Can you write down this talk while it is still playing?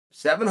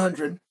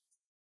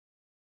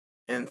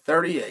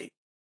738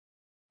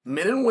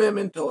 men and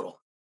women total.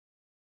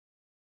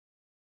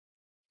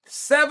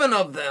 7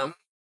 of them,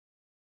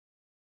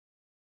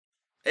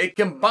 a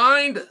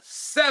combined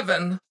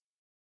 7,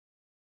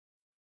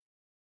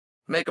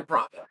 make a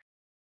profit.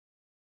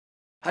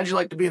 How'd you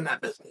like to be in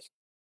that business?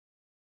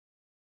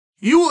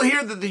 You will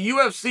hear that the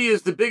UFC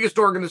is the biggest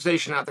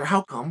organization out there.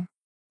 How come?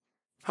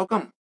 How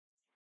come?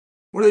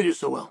 What do they do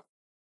so well?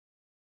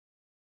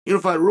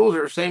 Unified rules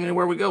are the same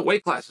anywhere we go.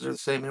 Weight classes are the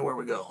same anywhere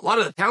we go. A lot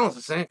of the talent's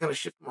the same, kind of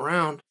shift them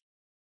around.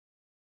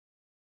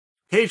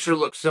 Cage sure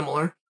looks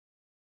similar.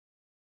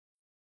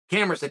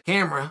 Camera's a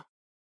camera.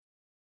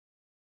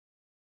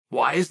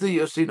 Why is the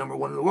UFC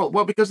 #1 in the world?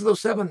 Well, because of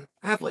those 7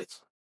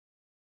 athletes.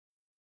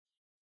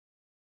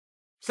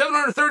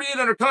 738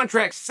 under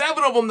contract,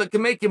 7 of them that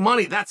can make you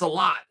money. That's a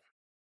lot.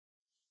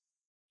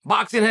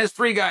 Boxing has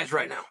 3 guys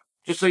right now,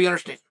 just so you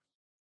understand.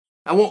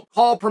 I won't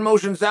call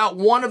promotions out.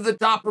 One of the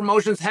top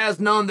promotions has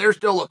none. They're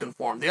still looking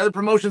for them. The other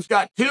promotion's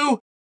got 2.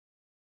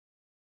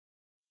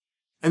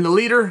 And the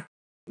leader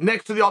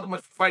next to the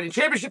Ultimate Fighting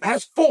Championship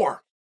has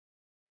 4.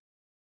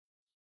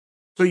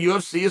 So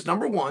UFC is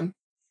 #1,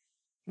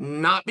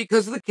 not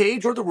because of the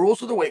cage or the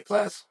rules of the weight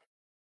class.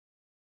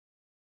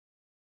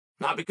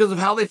 Not because of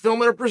how they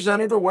film it or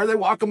present it or where they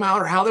walk them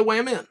out or how they weigh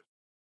them in.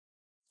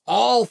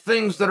 All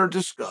things that are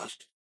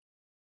discussed.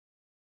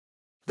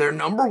 They're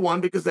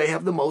 #1 because they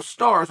have the most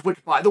stars,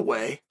 which, by the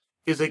way,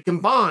 is a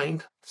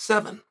combined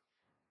 7.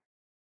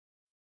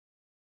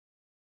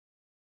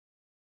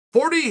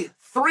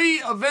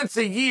 43 events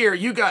a year,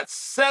 you got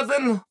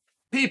 7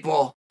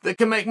 people that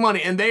can make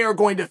money, and they are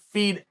going to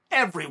feed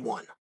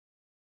everyone.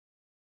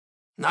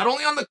 Not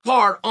only on the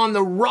card, on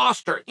the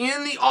roster,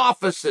 in the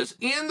offices,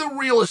 in the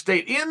real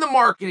estate, in the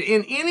market,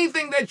 in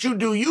anything that you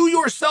do, you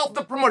yourself,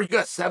 the promoter, you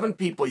got 7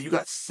 people. You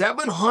got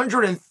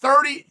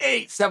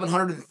 738.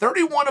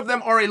 731 of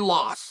them are a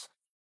loss.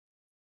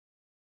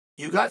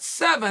 You got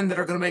 7 that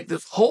are going to make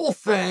this whole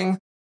thing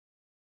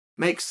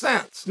make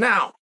sense.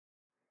 Now,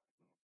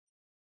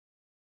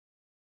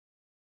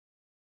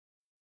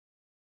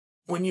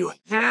 when you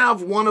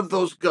have one of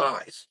those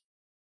guys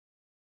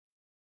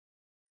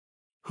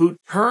who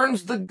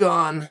turns the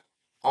gun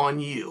on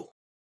you,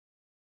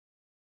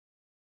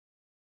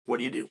 what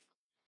do you do?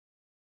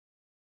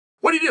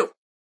 What do you do?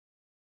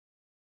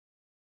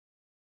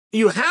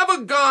 You have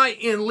a guy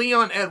in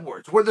Leon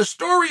Edwards where the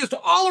story is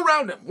all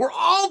around him. We're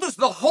all just,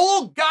 the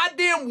whole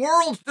goddamn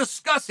world's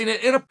discussing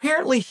it, and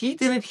apparently he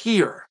didn't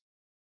hear.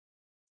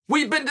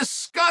 We've been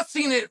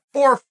discussing it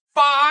for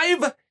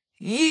 5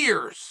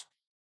 years.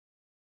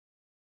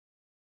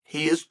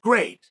 He is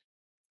great.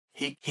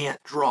 He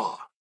can't draw.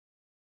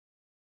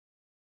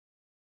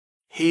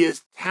 He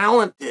is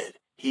talented.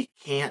 He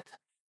can't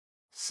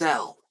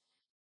sell.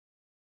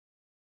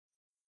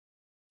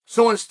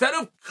 So instead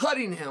of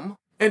cutting him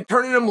and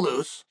turning him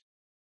loose,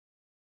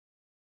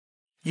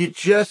 you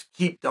just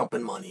keep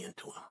dumping money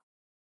into him.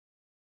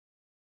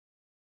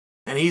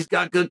 And he's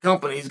got good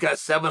company. He's got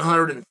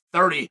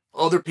 730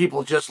 other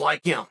people just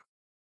like him,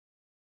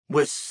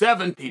 with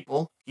 7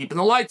 people keeping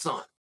the lights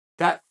on.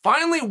 That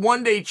finally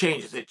one day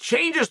changes. It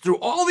changes through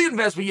all the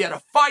investment. You had to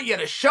fight. You had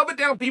to shove it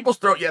down people's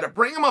throat. You had to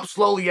bring them up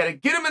slowly. You had to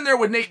get them in there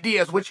with Nate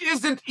Diaz, which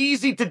isn't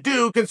easy to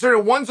do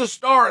considering one's a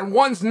star and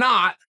one's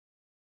not.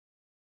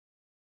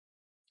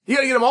 You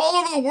got to get him all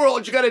over the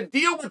world. You got to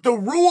deal with the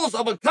rules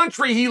of a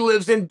country he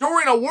lives in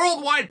during a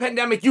worldwide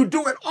pandemic. You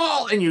do it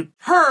all and you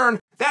turn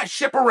that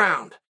ship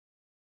around.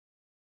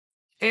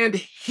 And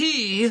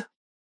he,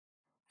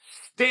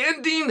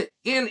 standing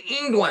in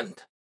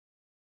England,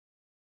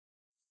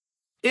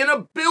 in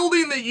a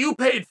building that you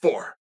paid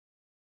for,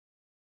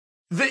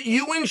 that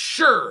you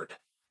insured,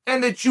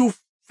 and that you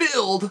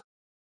filled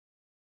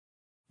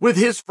with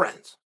his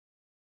friends.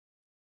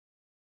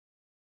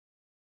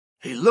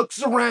 He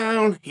looks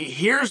around, he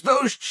hears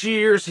those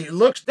cheers, he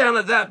looks down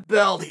at that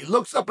belt, he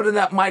looks up into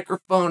that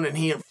microphone, and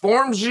he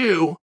informs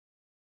you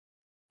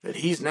that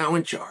he's now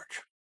in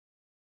charge.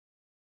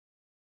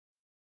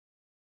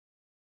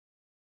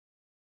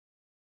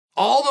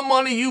 All the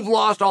money you've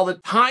lost, all the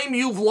time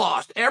you've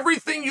lost,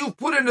 everything you've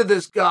put into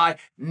this guy,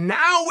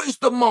 now is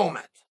the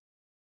moment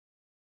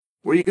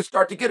where you can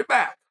start to get it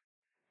back.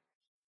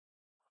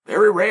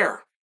 Very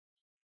rare.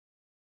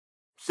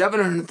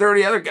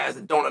 730 other guys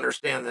that don't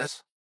understand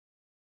this.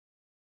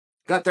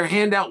 Got their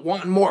hand out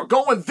wanting more,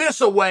 going this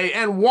away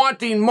and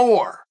wanting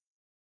more.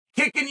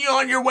 Kicking you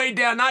on your way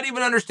down, not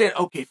even understand.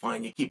 Okay,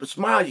 fine, you keep a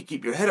smile, you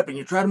keep your head up, and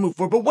you try to move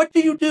forward. But what do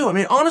you do? I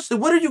mean, honestly,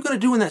 what are you going to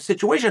do in that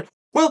situation?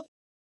 Well,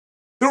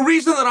 the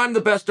reason that I'm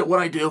the best at what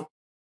I do,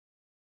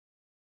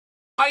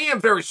 I am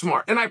very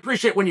smart, and I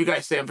appreciate when you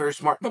guys say I'm very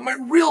smart, but my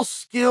real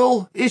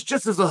skill is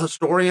just as a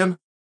historian.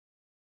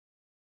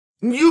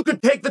 You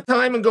could take the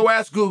time and go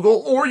ask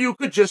Google, or you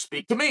could just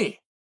speak to me.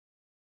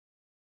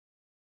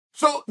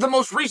 So the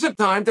most recent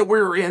time that we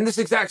were in this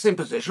exact same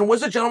position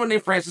was a gentleman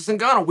named Francis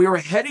Ngannou. We were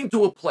heading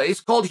to a place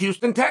called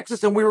Houston,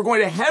 Texas, and we were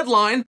going to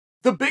headline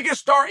the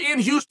biggest star in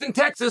Houston,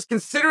 Texas,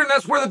 considering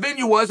that's where the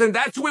venue was, and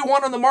that's who we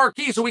want on the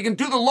marquee so we can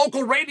do the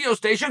local radio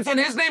stations, and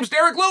his name's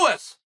Derek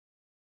Lewis.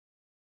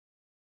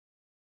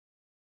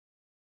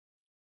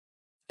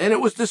 And it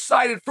was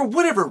decided for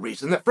whatever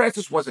reason that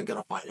Francis wasn't going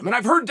to fight him. And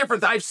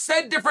I've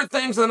said different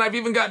things, and then I've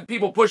even gotten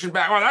people pushing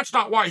back. Well, that's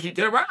not why he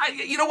did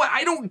it. You know what?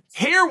 I don't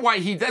care why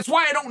that's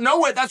why I don't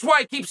know it. That's why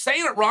I keep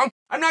saying it wrong.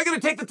 I'm not going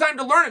to take the time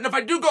to learn it. And if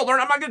I do go learn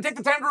it, I'm not going to take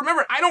the time to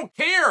remember it. I don't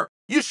care.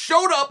 You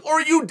showed up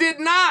or you did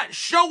not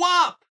show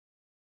up.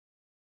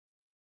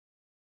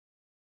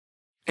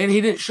 And he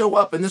didn't show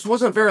up. And this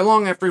wasn't very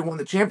long after he won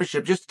the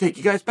championship, just to take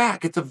you guys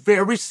back. It's a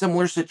very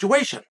similar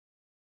situation.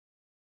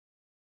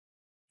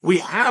 We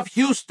have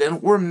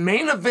Houston, we're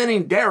main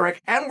eventing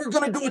Derek, and we're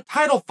going to do a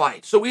title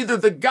fight. So either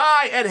the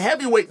guy at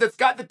heavyweight that's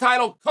got the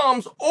title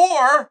comes,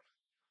 or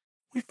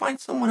we find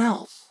someone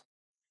else.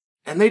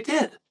 And they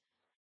did.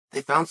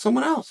 They found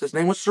someone else. His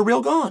name was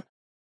Ciryl Gane,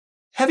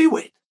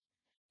 heavyweight,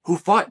 who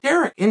fought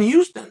Derek in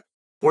Houston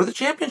for the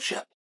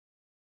championship.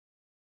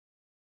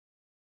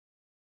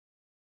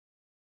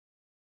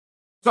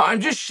 So I'm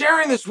just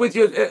sharing this with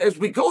you as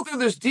we go through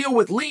this deal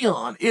with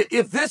Leon.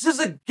 If this is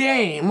a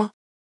game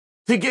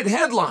to get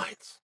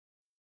headlines,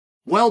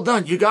 well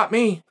done. You got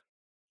me.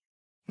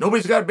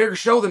 Nobody's got a bigger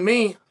show than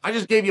me. I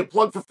just gave you a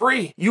plug for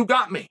free. You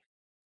got me.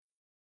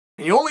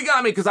 And you only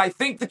got me because I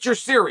think that you're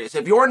serious.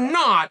 If you're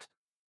not,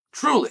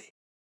 truly,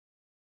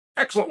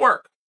 excellent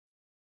work.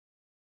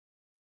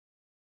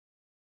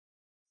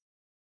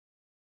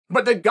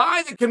 But the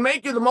guy that can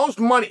make you the most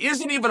money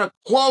isn't even a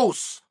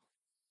close.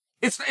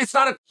 It's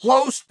not a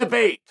close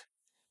debate.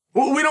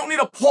 We don't need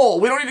a poll.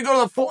 We don't need to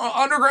go to the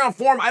underground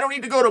forum. I don't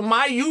need to go to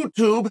my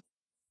YouTube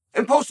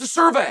and post a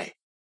survey.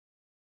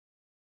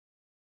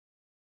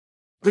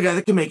 The guy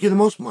that can make you the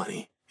most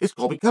money is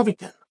Colby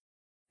Covington.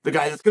 The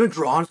guy that's going to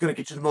draw and is going to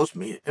get you the most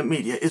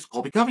media is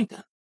Colby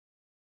Covington.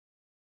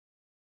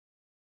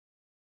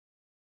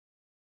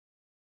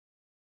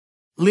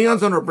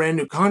 Leon's under a brand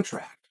new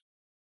contract.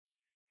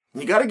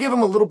 You got to give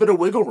him a little bit of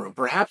wiggle room.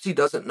 Perhaps he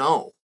doesn't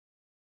know.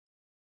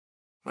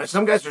 Right,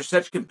 some guys are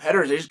such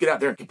competitors, they just get out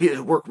there and compete. They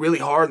work really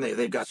hard, and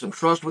they've got some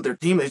trust with their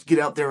team. They just get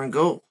out there and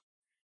go.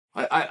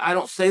 I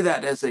don't say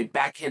that as a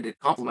backhanded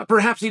compliment.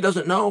 Perhaps he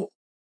doesn't know.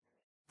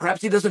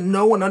 Perhaps he doesn't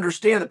know and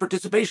understand the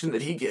participation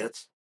that he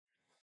gets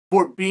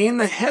for being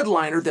the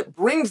headliner that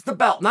brings the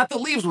belt, not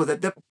that leaves with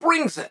it, that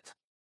brings it.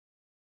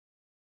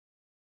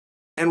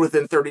 And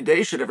within 30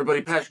 days, should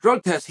everybody pass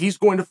drug tests, he's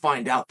going to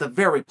find out the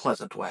very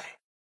pleasant way.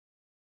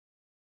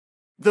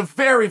 The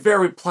very,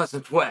 very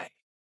pleasant way.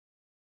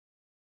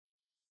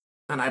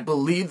 And I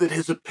believe that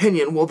his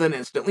opinion will then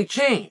instantly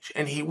change,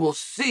 and he will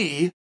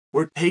see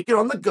we're taking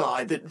on the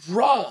guy that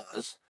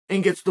draws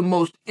and gets the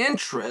most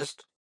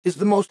interest, is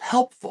the most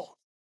helpful.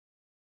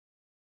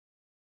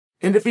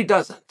 And if he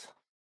doesn't,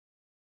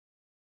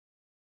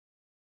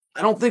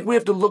 I don't think we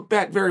have to look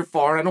back very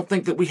far. I don't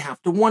think that we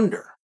have to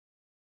wonder.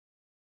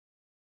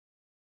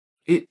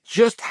 It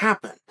just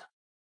happened.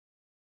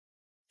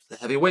 It's the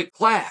heavyweight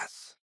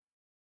class.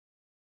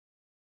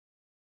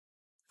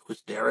 It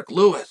was Derek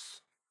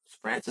Lewis. It was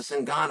Francis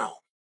Ngannou.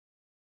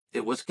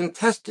 It was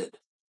contested.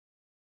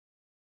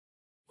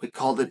 We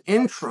called it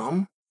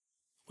interim.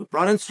 We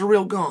brought in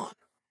Ciryl Gane.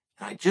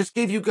 And I just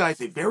gave you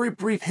guys a very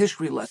brief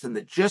history lesson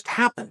that just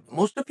happened.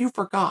 Most of you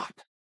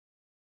forgot.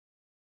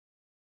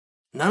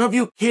 None of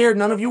you cared.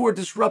 None of you were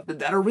disrupted.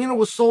 That arena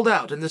was sold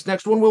out, and this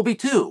next one will be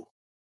too.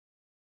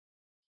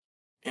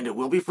 And it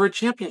will be for a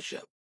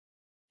championship,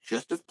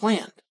 just as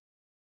planned.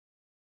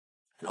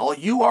 And all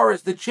you are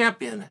as the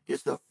champion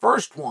is the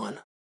first one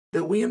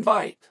that we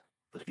invite.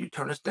 But if you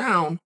turn us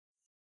down,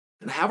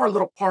 then have our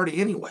little party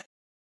anyway.